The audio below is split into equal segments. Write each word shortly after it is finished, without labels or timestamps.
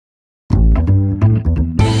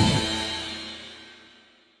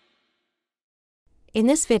In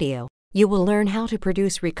this video, you will learn how to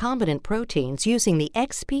produce recombinant proteins using the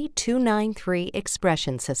Expi293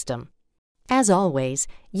 expression system. As always,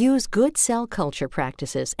 use good cell culture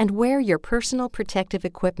practices and wear your personal protective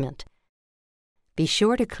equipment. Be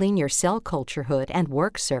sure to clean your cell culture hood and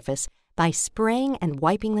work surface by spraying and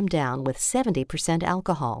wiping them down with 70%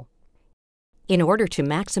 alcohol. In order to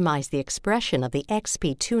maximize the expression of the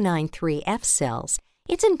Expi293F cells,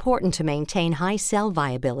 it's important to maintain high cell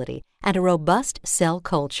viability and a robust cell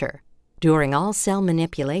culture. During all cell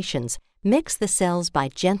manipulations, mix the cells by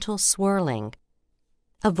gentle swirling.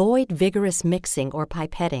 Avoid vigorous mixing or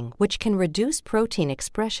pipetting, which can reduce protein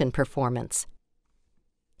expression performance.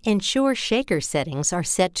 Ensure shaker settings are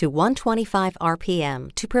set to 125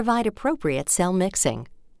 RPM to provide appropriate cell mixing.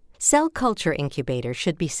 Cell culture incubator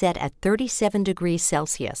should be set at 37 degrees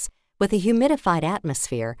Celsius with a humidified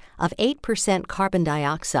atmosphere of 8% carbon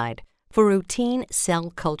dioxide for routine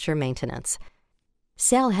cell culture maintenance.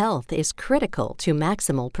 Cell health is critical to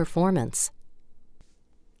maximal performance.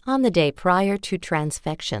 On the day prior to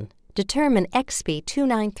transfection, determine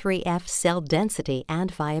Expi293F cell density and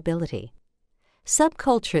viability.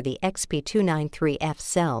 Subculture the Expi293F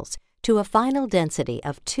cells to a final density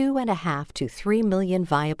of 2.5 to 3 million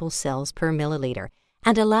viable cells per milliliter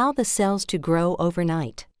and allow the cells to grow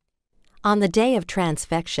overnight. On the day of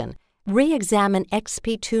transfection, re-examine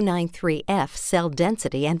Expi293F cell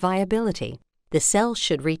density and viability. The cells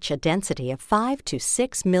should reach a density of 5 to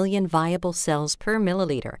 6 million viable cells per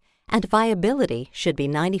milliliter, and viability should be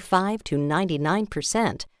 95 to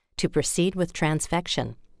 99% to proceed with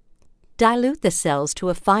transfection. Dilute the cells to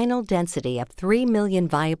a final density of 3 million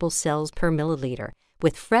viable cells per milliliter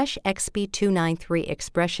with fresh Expi293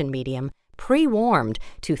 expression medium pre-warmed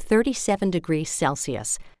to 37 degrees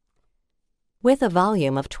Celsius with a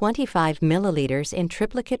volume of 25 milliliters in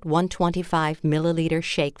triplicate 125 milliliter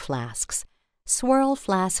shake flasks. Swirl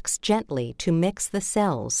flasks gently to mix the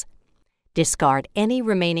cells. Discard any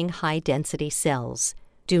remaining high-density cells.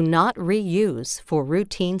 Do not reuse for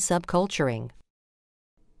routine subculturing.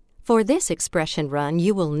 For this expression run,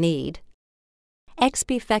 you will need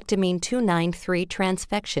Expifectamine 293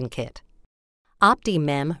 transfection kit,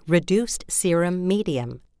 Opti-MEM Reduced-Serum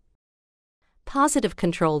medium, positive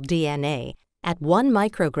controlled DNA at 1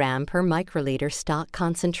 microgram per microliter stock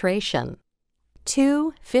concentration,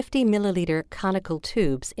 2 50 milliliter conical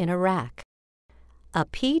tubes in a rack, a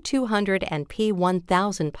P200 and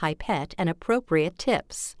P1000 pipette and appropriate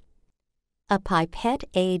tips, a pipette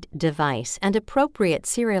aid device and appropriate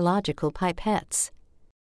serological pipettes,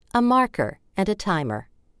 a marker and a timer,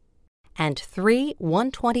 and 3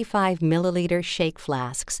 125 milliliter shake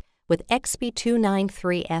flasks with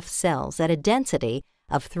Expi293F cells at a density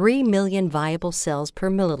of 3 million viable cells per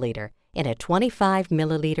milliliter in a 25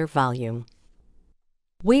 milliliter volume.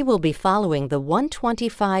 We will be following the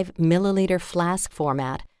 125 milliliter flask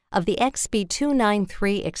format of the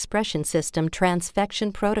Expi293 expression system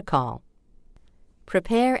transfection protocol.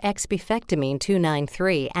 Prepare Expifectamine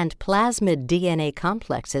 293 and plasmid DNA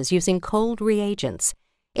complexes using cold reagents.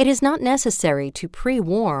 It is not necessary to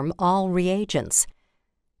pre-warm all reagents.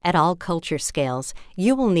 At all culture scales,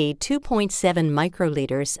 you will need 2.7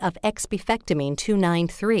 microliters of Expifectamine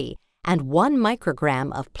 293 and 1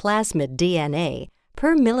 microgram of plasmid DNA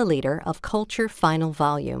per milliliter of culture final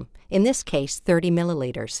volume, in this case 30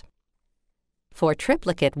 milliliters. For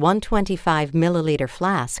triplicate 125 milliliter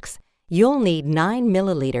flasks, you'll need 9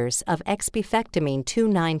 milliliters of Expifectamine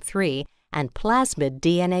 293 and plasmid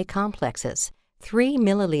DNA complexes, 3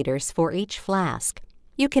 milliliters for each flask.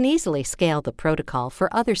 You can easily scale the protocol for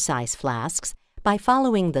other size flasks by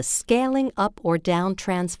following the scaling up or down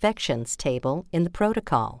transfections table in the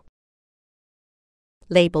protocol.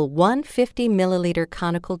 Label one 50 milliliter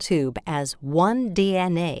conical tube as 1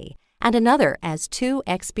 DNA and another as 2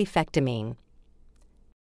 Expifectamine.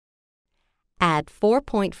 Add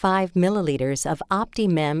 4.5 milliliters of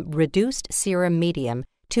Opti-MEM Reduced-Serum medium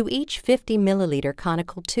to each 50 milliliter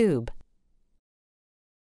conical tube.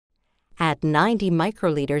 Add 90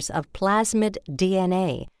 microliters of plasmid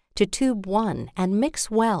DNA to tube 1 and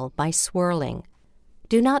mix well by swirling.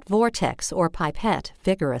 Do not vortex or pipette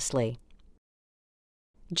vigorously.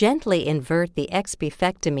 Gently invert the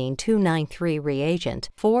Expifectamine 293 reagent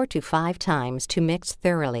 4 to 5 times to mix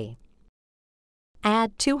thoroughly.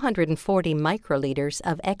 Add 240 microliters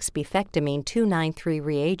of Expifectamine 293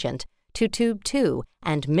 reagent to tube 2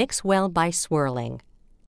 and mix well by swirling.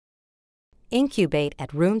 Incubate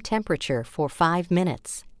at room temperature for 5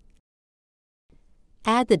 minutes.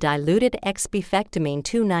 Add the diluted Expifectamine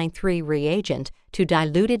 293 reagent to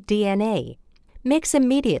diluted DNA. Mix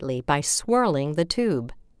immediately by swirling the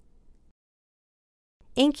tube.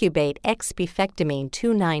 Incubate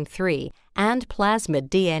Expi293 and plasmid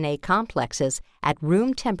DNA complexes at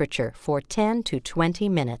room temperature for 10 to 20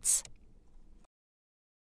 minutes.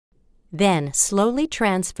 Then slowly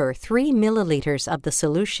transfer 3 milliliters of the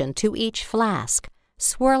solution to each flask,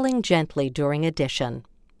 swirling gently during addition.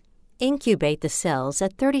 Incubate the cells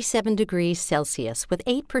at 37 degrees Celsius with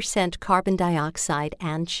 8% carbon dioxide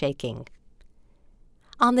and shaking.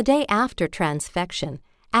 On the day after transfection,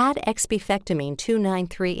 add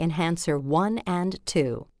Expi293 Enhancer 1 and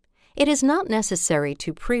 2. It is not necessary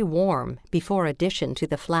to pre-warm before addition to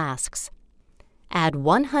the flasks. Add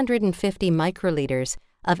 150 microliters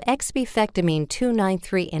of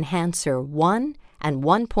Expi293 Enhancer 1 and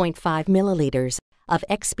 1.5 milliliters of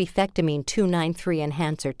Expi293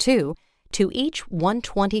 Enhancer 2 to each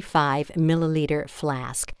 125 milliliter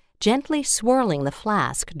flask, gently swirling the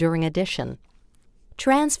flask during addition.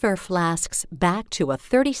 Transfer flasks back to a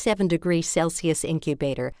 37 degrees Celsius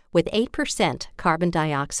incubator with 8% carbon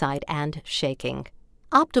dioxide and shaking.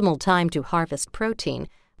 Optimal time to harvest protein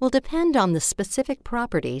will depend on the specific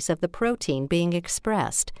properties of the protein being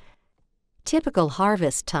expressed. Typical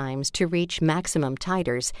harvest times to reach maximum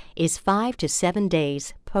titers is 5 to 7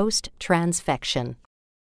 days post-transfection.